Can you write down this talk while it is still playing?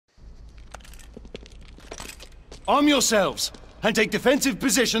Arm yourselves, and take defensive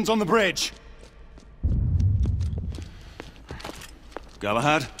positions on the bridge.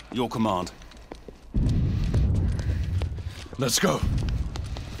 Galahad, your command. Let's go.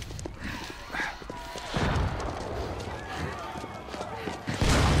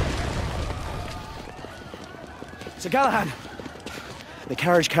 Sir Galahad! The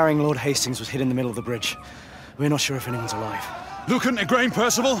carriage carrying Lord Hastings was hid in the middle of the bridge. We're not sure if anyone's alive. Lucan, Igraine,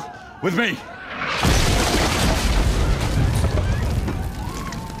 Percival, with me.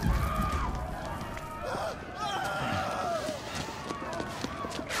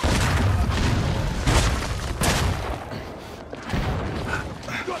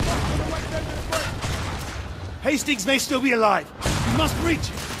 Hastings may still be alive. We must reach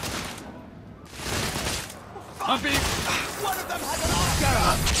him. I'm being... One of them has an arm!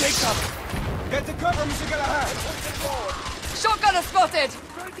 Galahad, take cover! Get to cover, Mr. Galahad! Shotgunner spotted!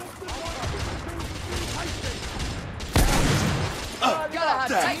 Galahad,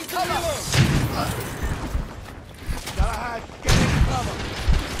 take cover! Galahad, get into cover!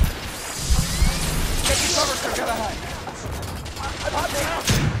 Get to cover, Sir Galahad!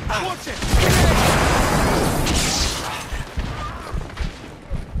 Watch it!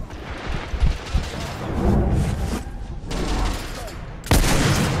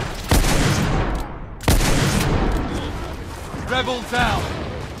 Rebel down!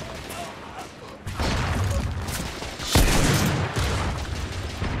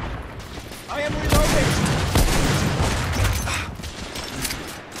 I am reloading!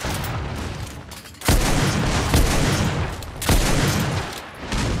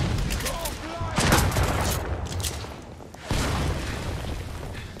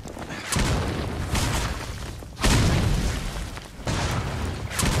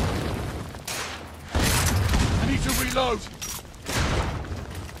 I need to reload!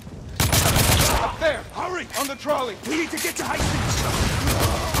 There! Hurry! On the trolley! We need to get to Hastings!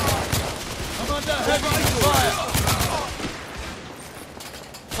 I'm under heavy fire!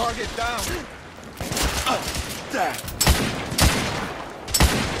 Target down! There!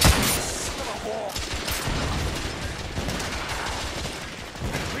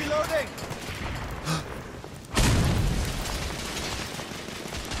 Reloading!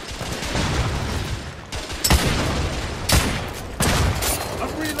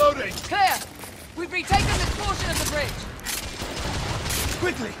 I'm reloading! Clear! We've retaken this portion of the bridge.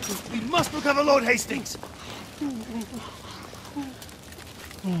 Quickly! We must recover Lord Hastings!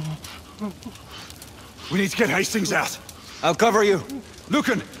 We need to get Hastings out. I'll cover you.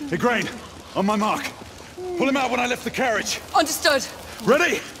 Lucan, Igraine, on my mark. Pull him out when I lift the carriage. Understood.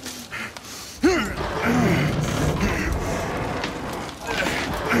 Ready?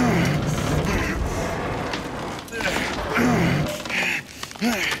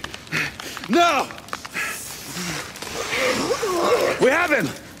 Now! We have him!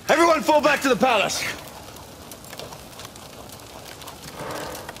 Everyone fall back to the palace!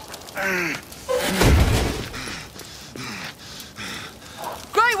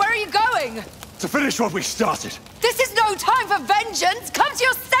 Gray, where are you going? To finish what we started. This is no time for vengeance! Come to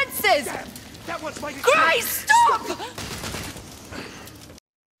your senses! That one's my... Gray, stop!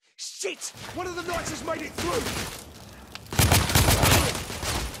 Shit! One of the knights has made it through!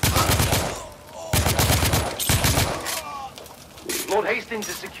 Lord Hastings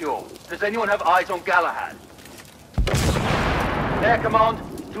is secure. Does anyone have eyes on Galahad? There, Command.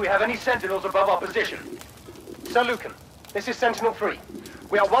 Do we have any sentinels above our position? Sir Lucan, this is Sentinel 3.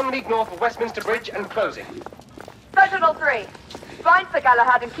 We are 1 league north of Westminster Bridge and closing. Sentinel 3, find Sir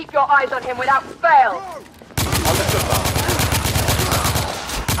Galahad and keep your eyes on him without fail. Understood, Bob.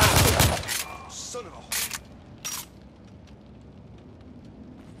 Son of a...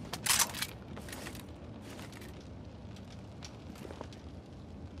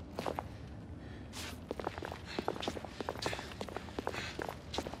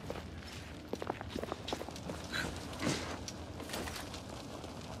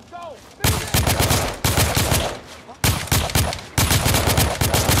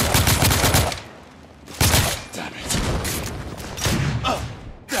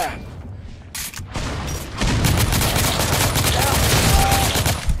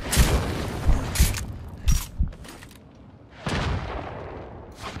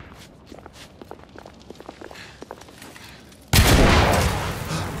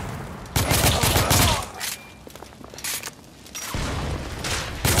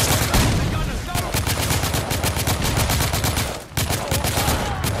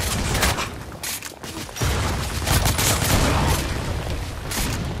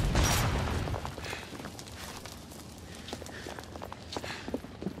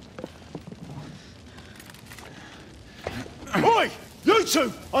 Oi! You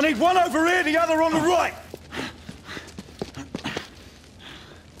two! I need one over here, the other on the right!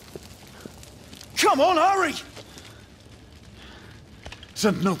 Come on, hurry!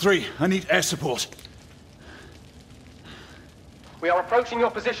 Sentinel-3, I need air support. We are approaching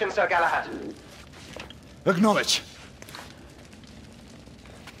your position, Sir Galahad. Acknowledge.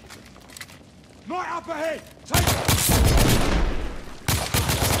 Right up ahead! Take it!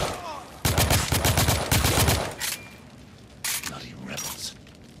 Bloody rebels.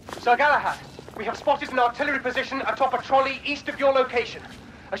 Sir Galahad, we have spotted an artillery position atop a trolley east of your location.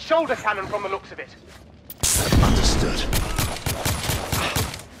 A shoulder cannon from the looks of it. Understood.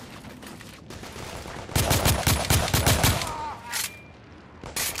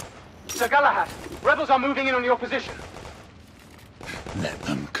 Sir Galahad, rebels are moving in on your position. Let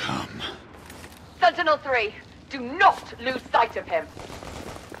them come. Sentinel-3, do not lose sight of him.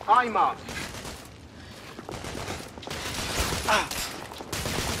 Aye, Ma'am. I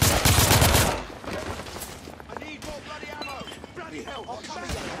need more bloody ammo! Bloody hell! I'll come in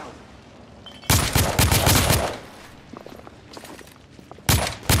your help!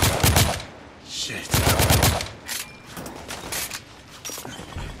 Shit.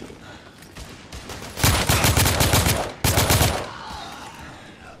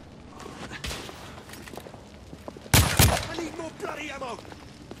 I need more bloody ammo!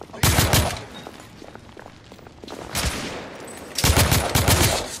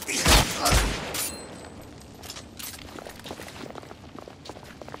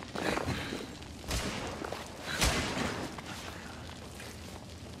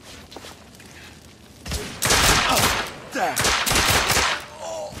 There.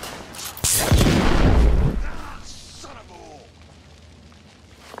 Son of a whore!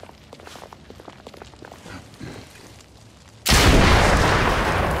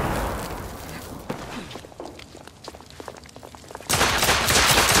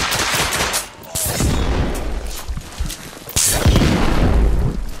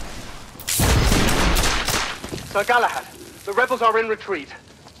 Sir Galahad, the rebels are in retreat.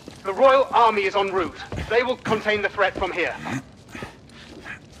 The Royal Army is en route. They will contain the threat from here.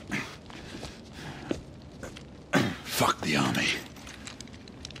 Fuck the army.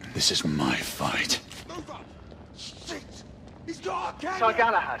 This is my fight. Move up! Shit! He's got a cannon! Sir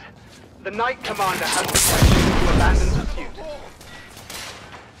Galahad, the Knight Commander has requested you to abandon pursuit.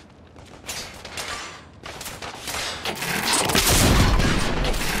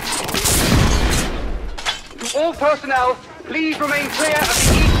 To all personnel, please remain clear of the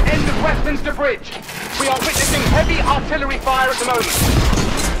east end of Westminster Bridge. We are witnessing heavy artillery fire at the moment.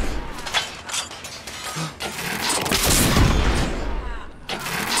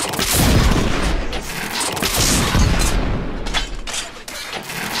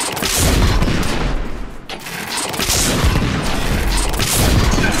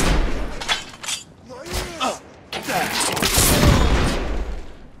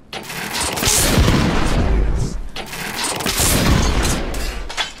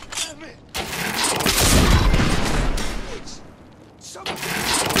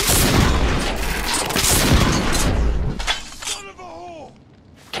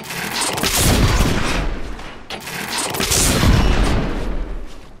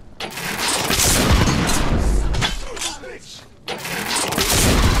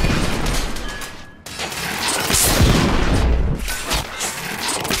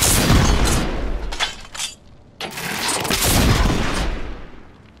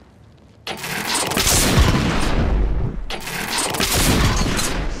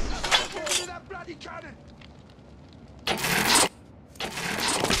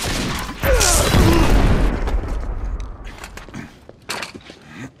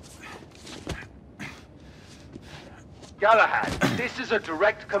 Galahad, this is a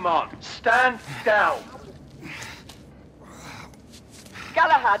direct command. Stand down.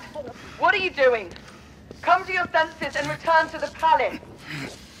 Galahad, what are you doing? Come to your senses and return to the palace.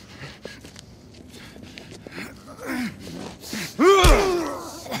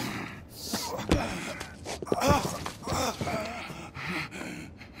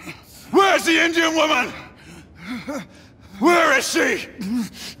 Where's the Indian woman? Where is she?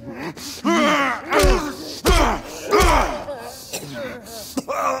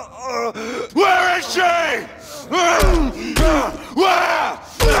 Where is she? Where?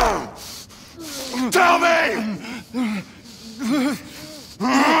 Tell me!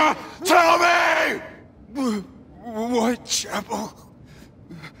 Tell me! Whitechapel.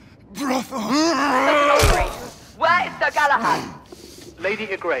 Brothel. Where is Sir Galahad? Lady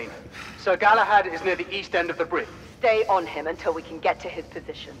Igraine, Sir Galahad is near the east end of the bridge. Stay on him until we can get to his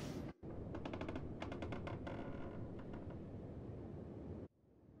position.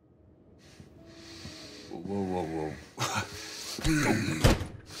 Whoa.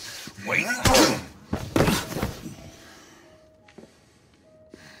 Wait.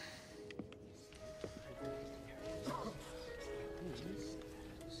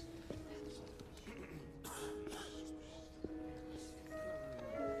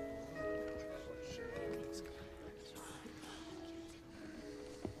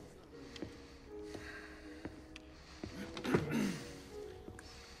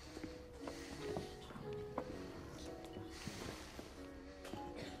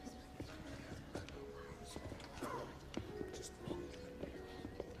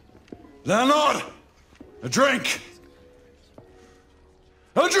 Leonard! A drink!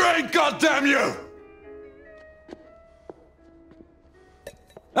 A drink, goddamn you!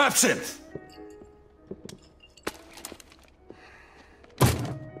 Absinthe!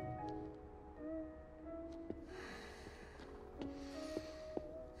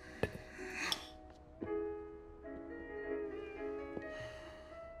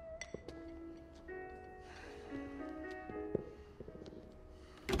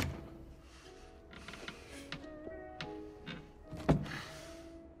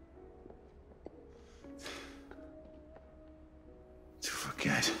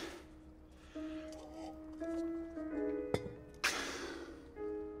 Forget.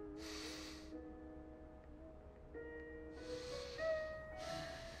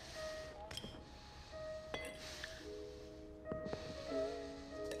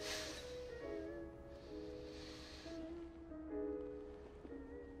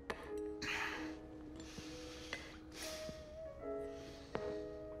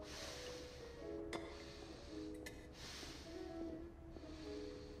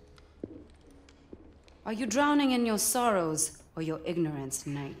 Are you drowning in your sorrows or your ignorance,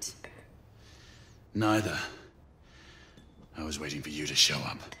 knight? Neither. I was waiting for you to show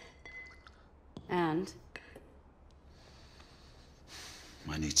up. And?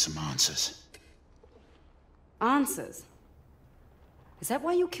 I need some answers. Answers? Is that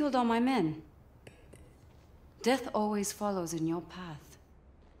why you killed all my men? Death always follows in your path.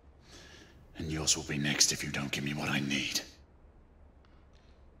 And yours will be next if you don't give me what I need.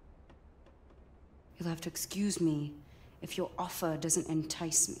 You'll have to excuse me if your offer doesn't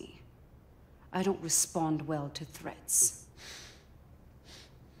entice me. I don't respond well to threats.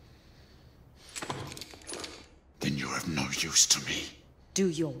 Then you're of no use to me. Do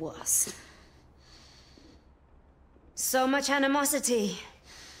your worst. So much animosity.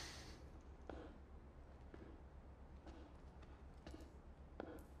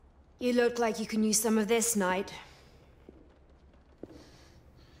 You look like you can use some of this, knight.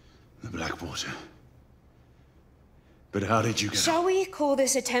 The Blackwater. But how did you get Shall we call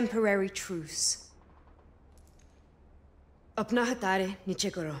this a temporary truce? Apna hatare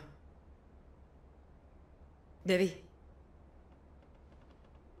niche karo. Devi.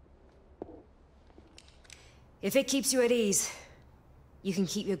 If it keeps you at ease, you can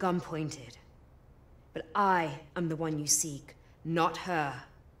keep your gun pointed. But I am the one you seek, not her.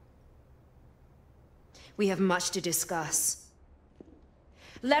 We have much to discuss.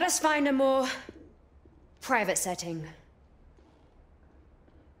 Let us find a more private setting.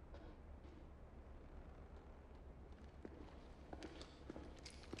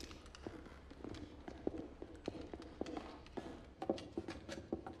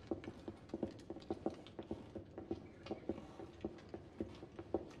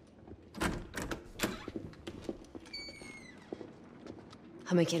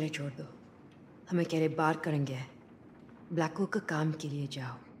 हमें अकेले छोड़ दो हम अकेले बात करेंगे Blanco का काम के लिए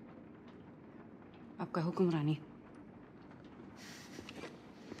जाओ आपका हुक्म रानी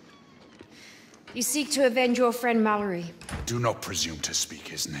You seek to avenge your friend Mallory. Do not presume to speak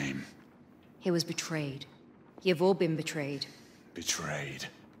his name. He was betrayed. You've all been betrayed. Betrayed?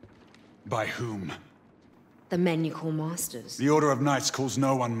 By whom? The men you call masters. The Order of Knights calls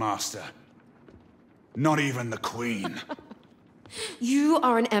no one master. Not even the Queen. You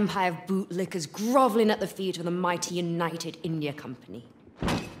are an empire of bootlickers groveling at the feet of the mighty United India Company.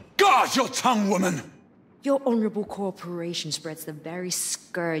 Guard your tongue, woman! Your honorable corporation spreads the very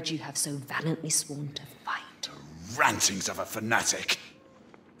scourge you have so valiantly sworn to fight. The rantings of a fanatic.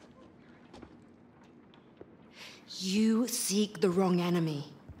 You seek the wrong enemy.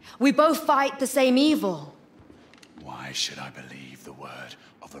 We both fight the same evil. Why should I believe the word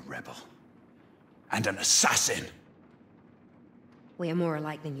of a rebel? And an assassin? We are more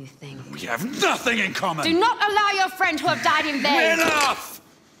alike than you think. We have nothing in common! Do not allow your friend to have died in vain! Enough!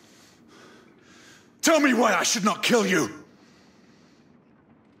 Tell me why I should not kill you!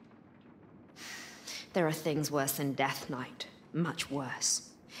 There are things worse than death, Knight. Much worse.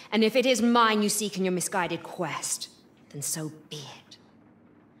 And if it is mine you seek in your misguided quest, then so be it.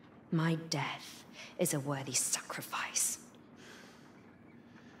 My death is a worthy sacrifice.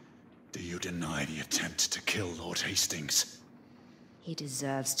 Do you deny the attempt to kill Lord Hastings? He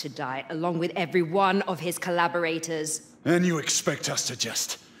deserves to die, along with every one of his collaborators. And you expect us to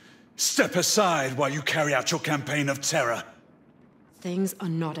just step aside while you carry out your campaign of terror? Things are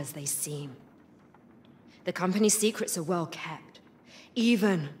not as they seem. The company's secrets are well kept,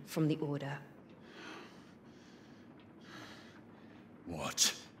 even from the Order.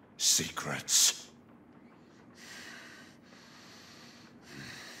 What secrets?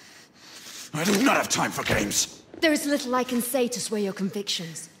 I do not have time for games. There is little I can say to sway your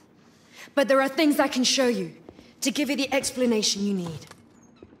convictions. But there are things I can show you to give you the explanation you need.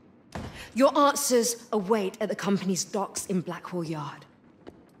 Your answers await at the company's docks in Blackwall Yard.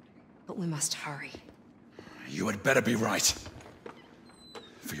 But we must hurry. You had better be right.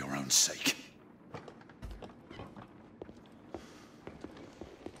 For your own sake.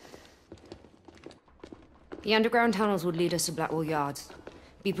 The underground tunnels would lead us to Blackwall Yards.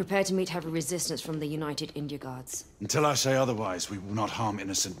 Be prepared to meet heavy resistance from the United India Guards. Until I say otherwise, we will not harm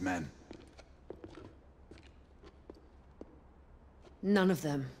innocent men. None of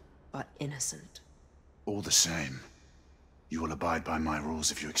them are innocent. All the same, you will abide by my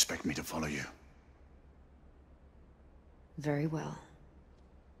rules if you expect me to follow you. Very well.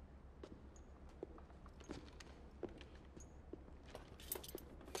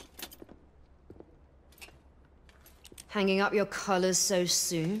 Hanging up your colors so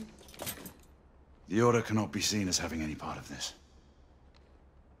soon? The Order cannot be seen as having any part of this.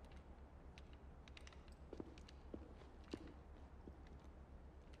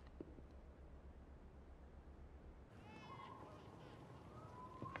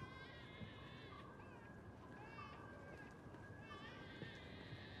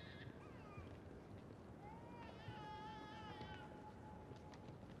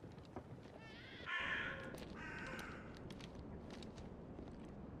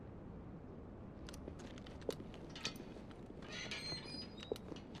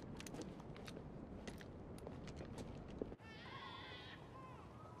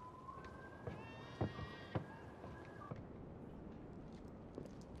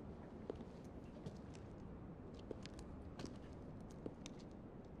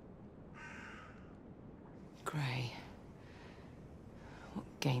 Gray, what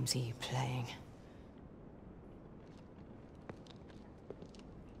games are you playing?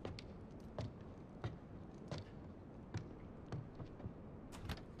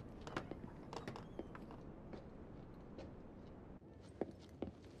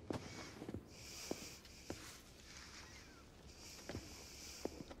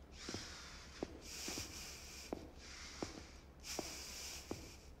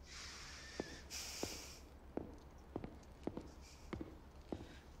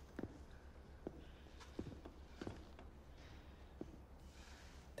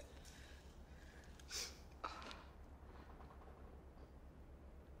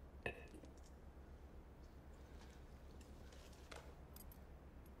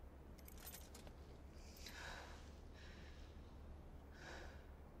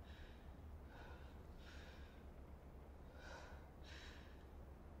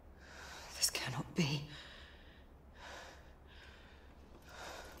 This cannot be.